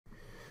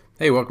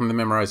Hey, welcome to the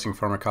Memorizing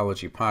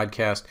Pharmacology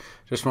podcast.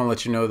 Just want to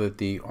let you know that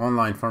the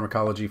online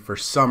pharmacology for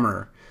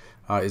summer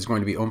is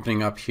going to be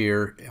opening up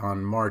here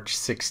on March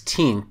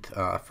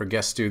 16th for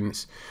guest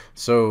students.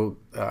 So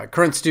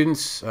current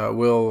students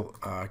will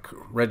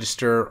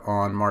register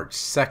on March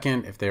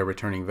 2nd if they are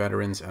returning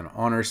veterans and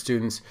honor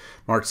students.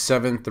 March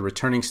 7th, the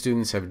returning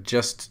students have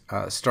just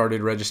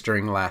started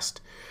registering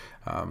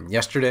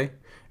yesterday.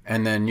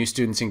 And then new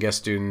students and guest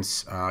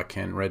students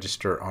can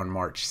register on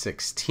March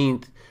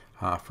 16th.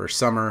 For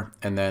summer,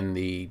 and then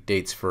the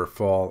dates for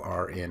fall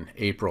are in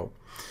April.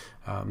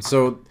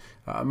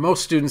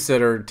 Most students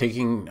that are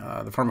taking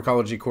the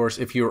pharmacology course,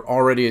 if you're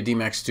already a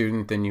DMAC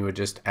student, then you would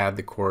just add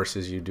the course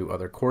as you do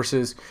other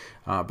courses.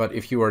 But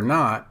if you are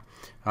not,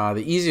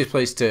 the easiest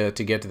place to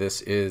get to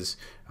this is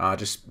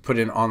just put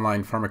in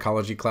online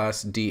pharmacology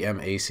class,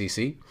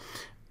 DMACC,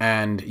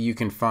 and you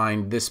can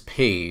find this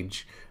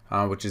page,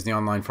 which is the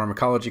online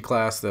pharmacology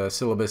class. The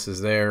syllabus is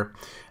there,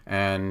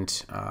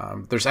 and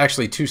there's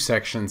actually two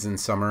sections in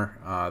summer.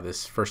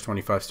 This first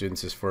 25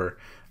 students is for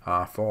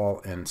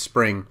fall and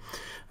spring,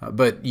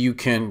 but you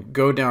can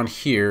go down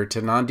here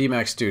to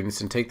non-DMAC students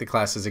and take the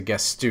class as a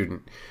guest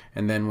student,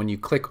 and then when you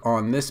click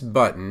on this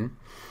button,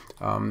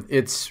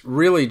 it's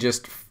really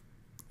just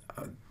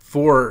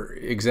for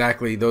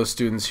exactly those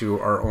students who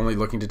are only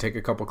looking to take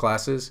a couple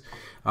classes.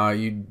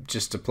 You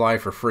just apply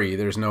for free.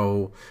 There's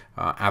no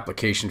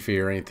application fee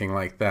or anything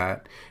like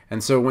that.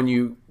 And so when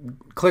you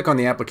click on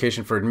the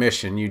application for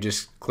admission, you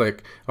just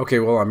click, okay,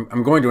 well,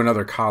 I'm going to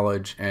another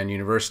college and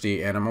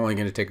university, and I'm only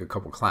going to take a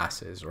couple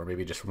classes, or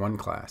maybe just one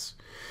class.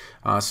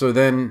 So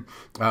then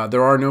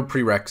there are no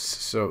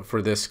prereqs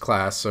for this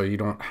class, so you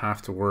don't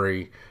have to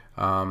worry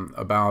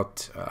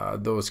about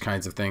those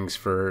kinds of things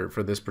for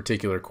this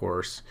particular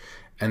course.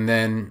 And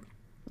then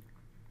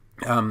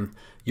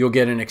you'll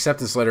get an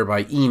acceptance letter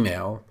by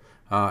email,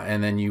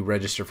 and then you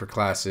register for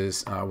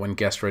classes when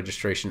guest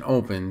registration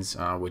opens,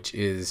 which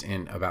is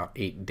in about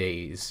 8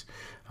 days.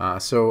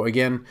 So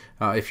again,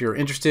 if you're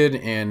interested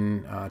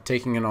in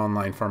taking an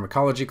online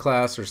pharmacology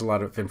class, there's a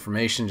lot of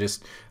information.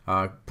 Just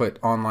put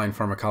online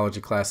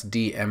pharmacology class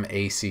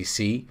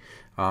DMACC,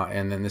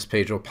 and then this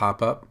page will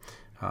pop up.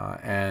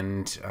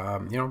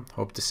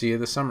 Hope to see you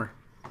this summer.